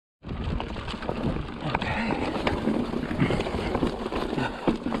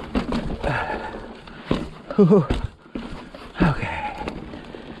Okay.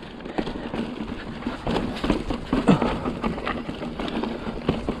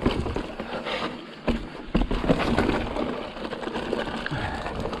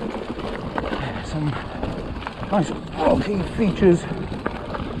 Some nice rocky features.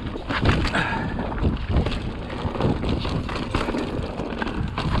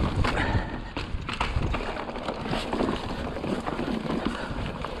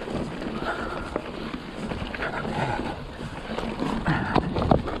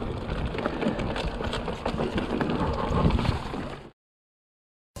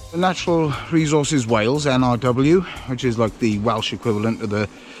 The Natural Resources Wales, NRW, which is like the Welsh equivalent of the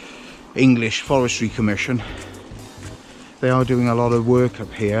English Forestry Commission, they are doing a lot of work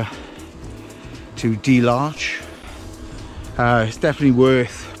up here to de-larch. It's definitely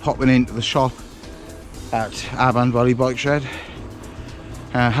worth popping into the shop at Afan Valley Bike Shed.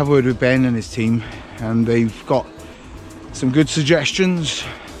 Have a word with Ben and his team, and they've got some good suggestions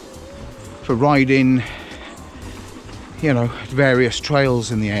for riding, you know, various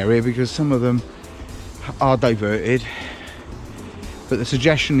trails in the area, because some of them are diverted. But the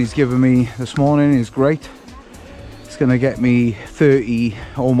suggestion he's given me this morning is great. It's going to get me 30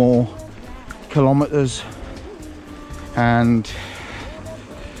 or more kilometers and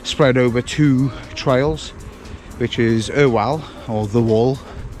spread over 2 trails, which is Irwal, or the Wall,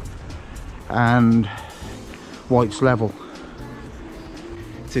 and White's Level.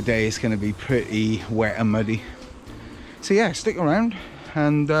 Today is going to be pretty wet and muddy. So yeah, stick around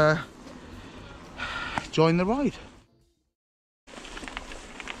and join the ride.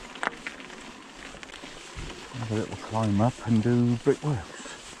 Have a little climb up and do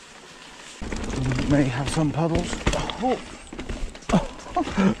Brickworks. We may have some puddles. Oh.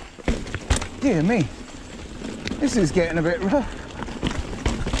 Oh. Dear me, this is getting a bit rough.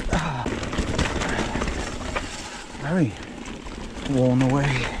 Very worn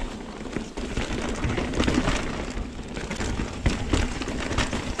away.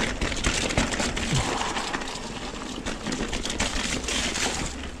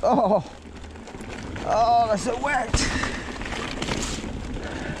 Oh, oh, that's so wet.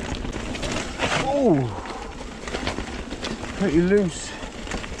 Oh, pretty loose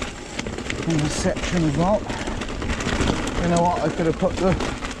in this section as well. You know what, I could have put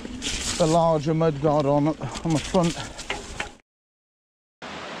the larger mud guard on the front.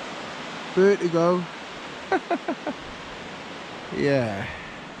 Vertigo. Yeah.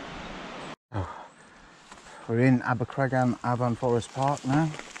 Oh. We're in Abercreggan Afan Forest Park now.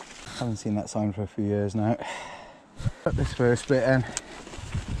 Haven't seen that sign for a few years now. Put this first bit in.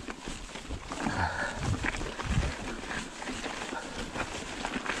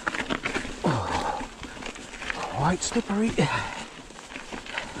 Oh, quite slippery.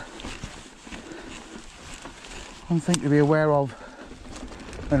 One thing to be aware of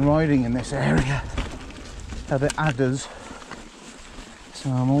when riding in this area are the adders.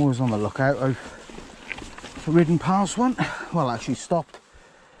 So I'm always on the lookout. I've ridden past one, well, actually stopped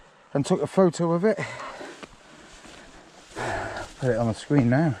and took a photo of it. Put it on the screen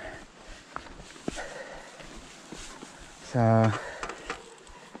now. So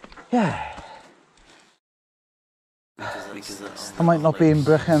yeah, I might not be in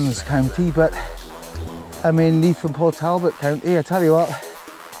Brecons County, but I'm in Leith and Port Talbot County. I tell you what,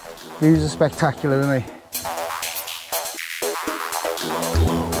 views are spectacular, aren't they?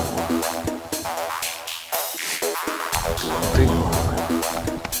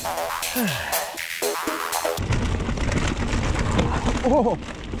 Oh,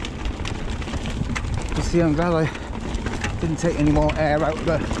 you see, I'm glad I didn't take any more air out of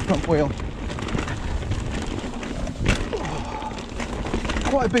the front wheel. Oh,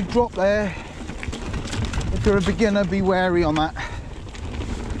 quite a big drop there. If you're a beginner, be wary on that.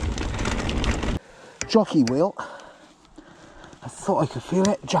 Jockey wheel. I thought I could feel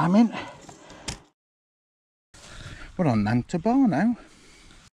it jamming. We're on Nanta Bar now.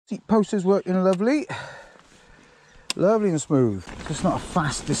 Seat post is working lovely. Lovely and smooth. Just not a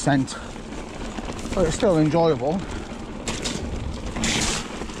fast descent, but it's still enjoyable.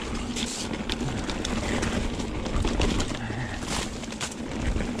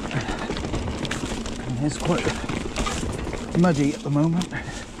 And it's quite muddy at the moment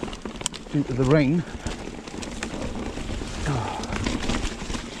due to the rain.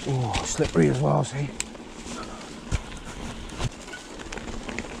 Oh, slippery as well, see?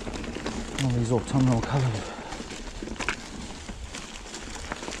 All these autumnal colours.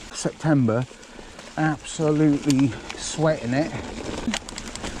 September, absolutely sweating it.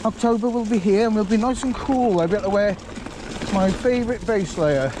 October will be here and we'll be nice and cool. I'll be able to wear my favourite base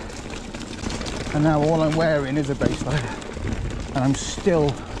layer. and now all I'm wearing is a base layer, and I'm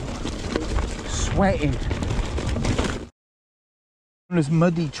still sweating. This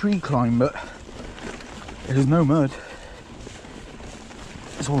muddy tree climb, but there's no mud.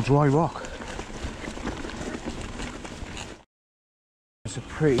 It's all dry rock. It's a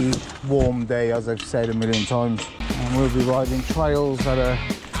pretty warm day, as I've said a million times, and we'll be riding trails that are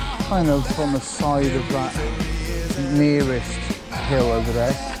kind of on the side of that nearest hill over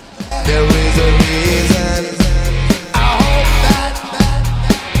there. There is a reason. I hope that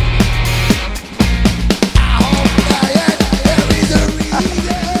there is a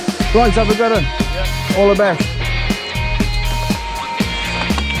reason. Right, have a good one. Yeah. All the best.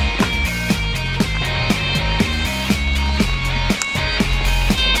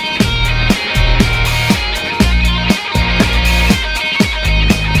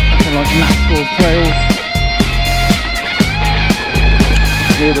 Like natural trails.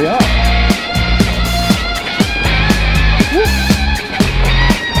 Here we are. Woo.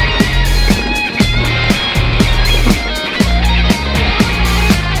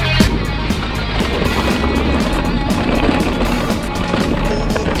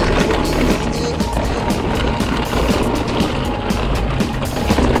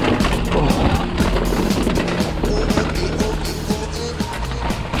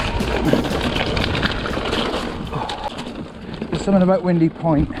 Something about Windy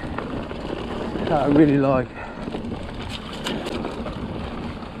Point that I really like,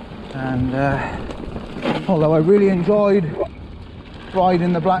 and although I really enjoyed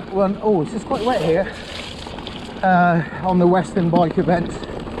riding the black one, oh, it's just quite wet here, on the Western Bike event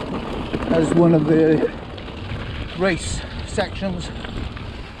as one of the race sections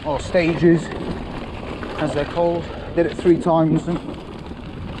or stages as they're called. Did it 3 times and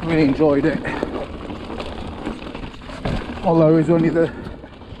really enjoyed it. Although it was only the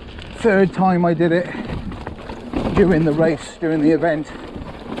 3rd time I did it during the race, during the event,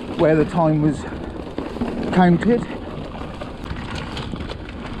 where the time was counted.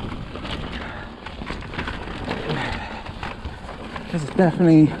 This is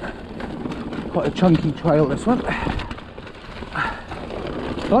definitely quite a chunky trail, this one. I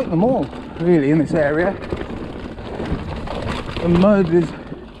like them all, really, in this area. The mud is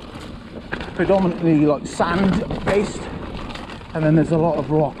predominantly like sand based, and then there's a lot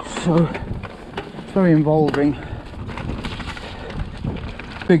of rocks, so it's very involving.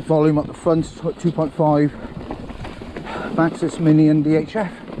 Big volume at the front, 2.5 Maxxis Mini and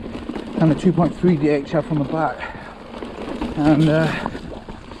DHF, and a 2.3 DHF on the back, and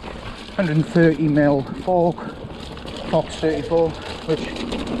 130mm fork, Fox 34, which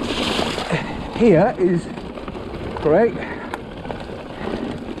here is great.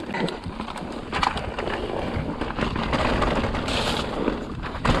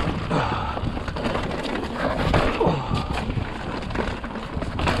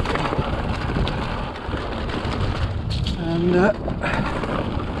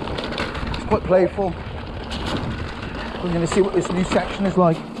 It's quite playful. We're going to see what this new section is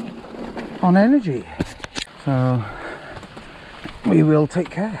like on energy, so we will take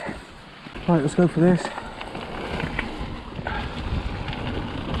care. Right, let's go for this.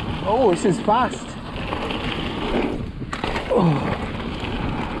 Oh, this is fast. Oh,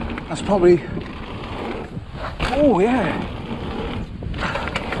 that's probably, oh yeah,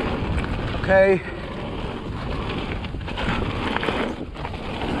 okay.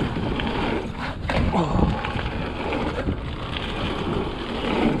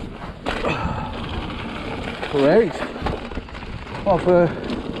 Great. Well, for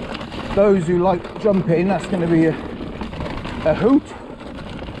those who like jumping, that's going to be a hoot.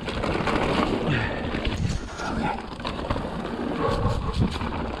 Okay.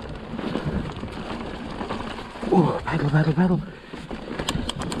 Oh, pedal, pedal, pedal.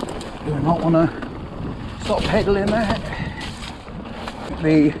 Do not want to stop pedaling there.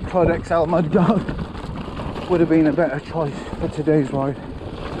 The Cloud XL mud guard would have been a better choice for today's ride.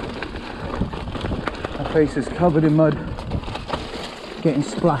 My face is covered in mud, getting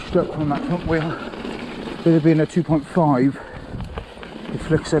splashed up from that front wheel. With it being a 2.5, it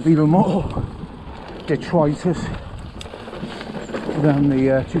flicks up even more detritus than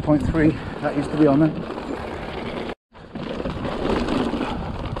the 2.3 that used to be on there.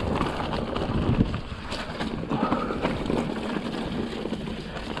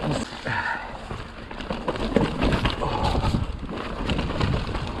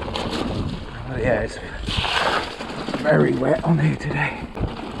 Yeah, it's very wet on here today.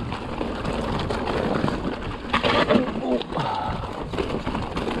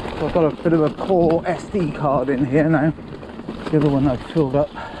 So I've got a bit of a core SD card in here now. The other one I've filled up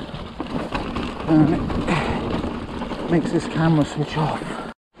and it makes this camera switch off.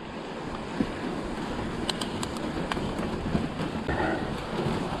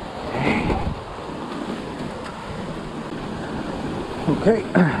 Okay.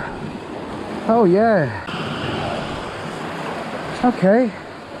 Oh yeah. Okay.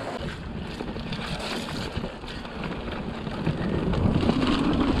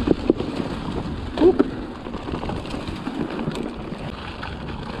 Oop.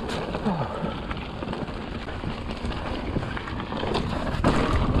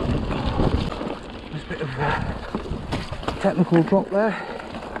 There's a bit of technical drop there.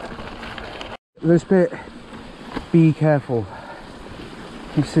 This bit, be careful.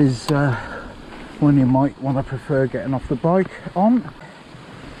 This is one you might want to prefer getting off the bike on.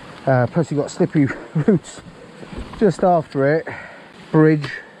 Plus you've got slippery roots just after it.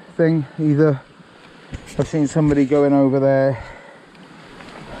 Bridge thing either. I've seen somebody going over there.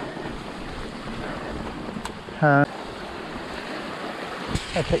 How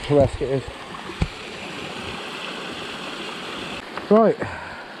picturesque it is. Right,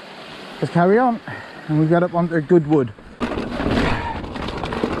 let's carry on. And we got up onto Goodwood.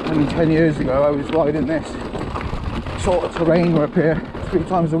 Only 10 years ago I was riding this sort of terrain up here 3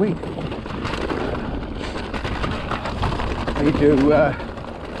 times a week. We do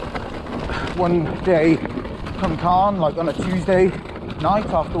one day come Khan, like on a Tuesday night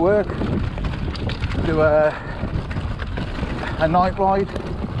after work, do a night ride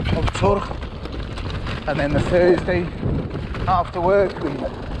of Turk, and then the Thursday after work we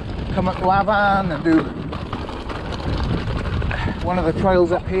come up to Afan and do one of the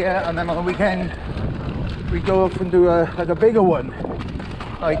trails up here, and then on the weekend we go up and do like a bigger one,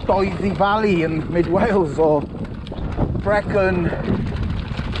 like Darkside Valley in mid Wales, or Brecon,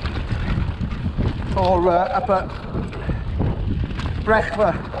 or up at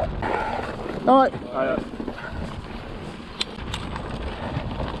Brickworks. Alright.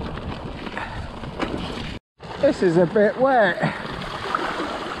 This is a bit wet.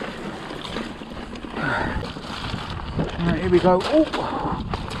 Right, here we go. Oh.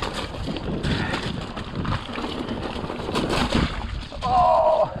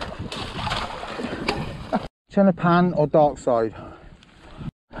 Oh. Pan or Darkside?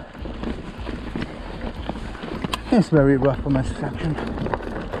 It's very rough on this section.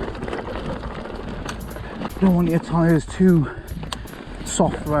 Don't want your tyres too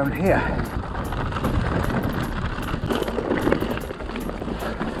soft around here.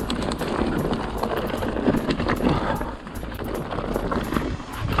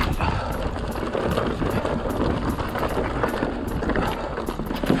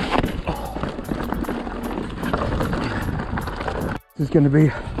 This is going to be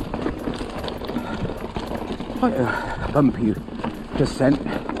quite a bumpy descent.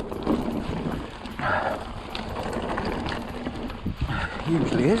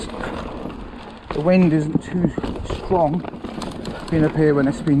 Usually is. The wind isn't too strong. Been up here when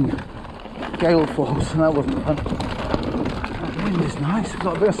it's been gale force, and that wasn't fun. The wind is nice. We've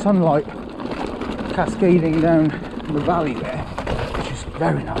got a bit of sunlight cascading down the valley there, which is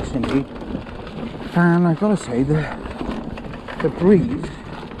very nice indeed. And I've got to say the breeze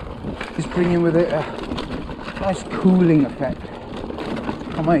is bringing with it a nice cooling effect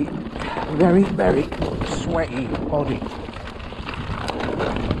on my very, very sweaty body.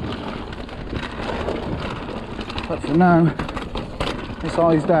 But for now, this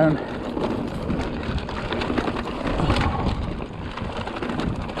eye's down.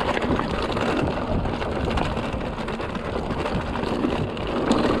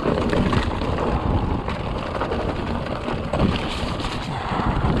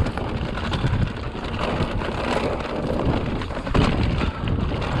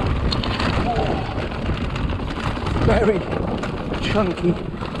 Very chunky.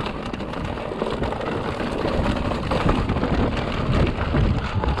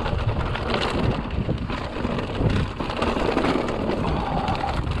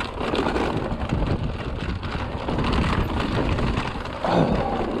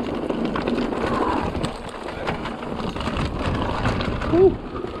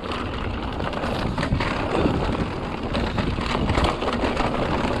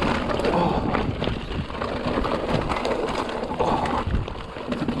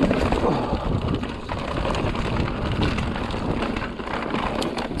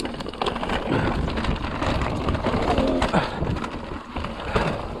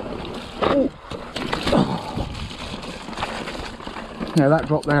 Now that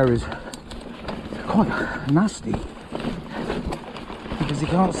drop there is quite nasty because you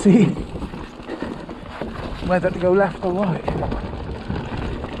can't see whether to go left or right.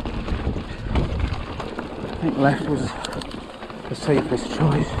 think left was the safest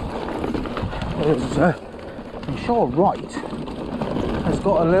choice. I'm sure right has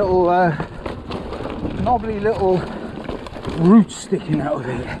got a little knobbly little root sticking out of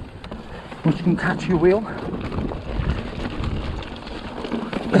it, which can catch your wheel.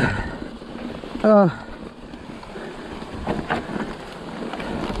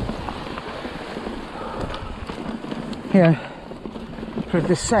 Yeah, for a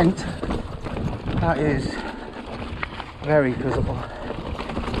descent, that is very visible.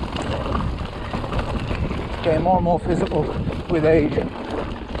 Getting more and more visible with age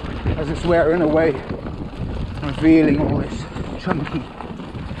as it's wearing away, revealing all this chunky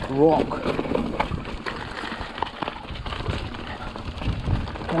rock.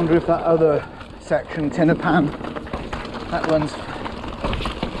 I wonder if that other section, Tinnapan, that runs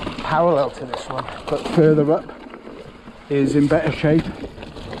parallel to this one, but further up, is in better shape.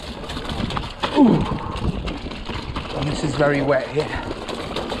 Ooh. And this is very wet here.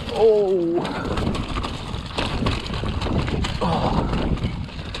 Oh. Oh.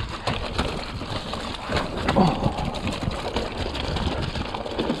 Oh.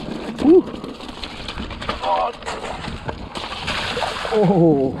 Ooh.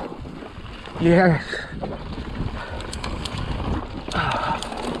 Oh. Yes.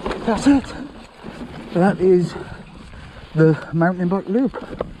 That's it. That is the mountain bike loop.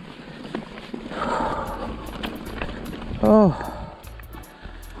 Oh,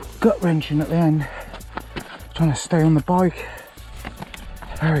 gut wrenching at the end. Trying to stay on the bike.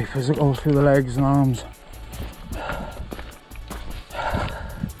 Very physical through the legs and arms.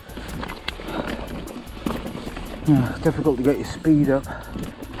 Yeah, difficult to get your speed up.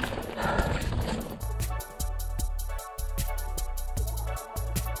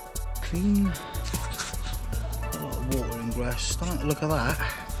 Clean. A lot of water and grass. Starting to look at that.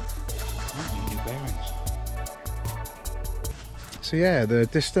 New bearings. So yeah, the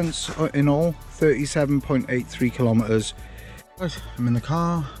distance in all 37.83 kilometers. I'm in the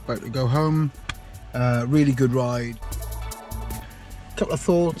car, about to go home. Really good ride. Couple of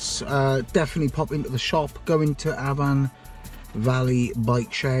thoughts. Definitely pop into the shop. Go into Afan Valley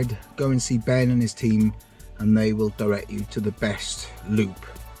Bike Shed. Go and see Ben and his team, and they will direct you to the best loop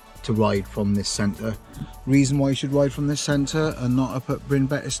to ride from this centre. Reason why you should ride from this centre and not up at Bryn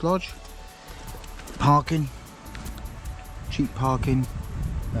Bettis Lodge: parking, cheap parking.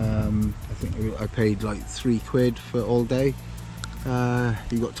 I think I paid like £3 for all day.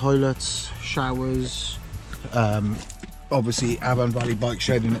 You've got toilets, showers, obviously Afan Valley Bike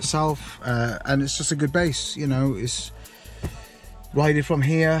Shed in itself, and it's just a good base, you know. It's riding from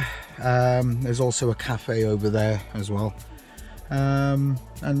here. There's also a cafe over there as well.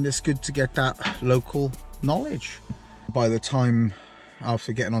 And it's good to get that local knowledge. By the time,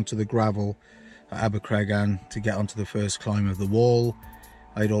 after getting onto the gravel at Abercreggan to get onto the first climb of the wall,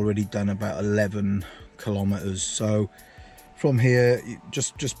 I'd already done about 11 kilometers. So from here,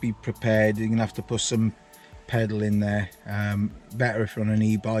 just be prepared. You're gonna have to put some pedal in there. Better if you're on an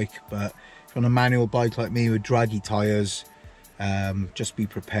e-bike, but if you're on a manual bike like me with draggy tires, just be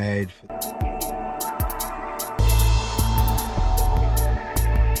prepared.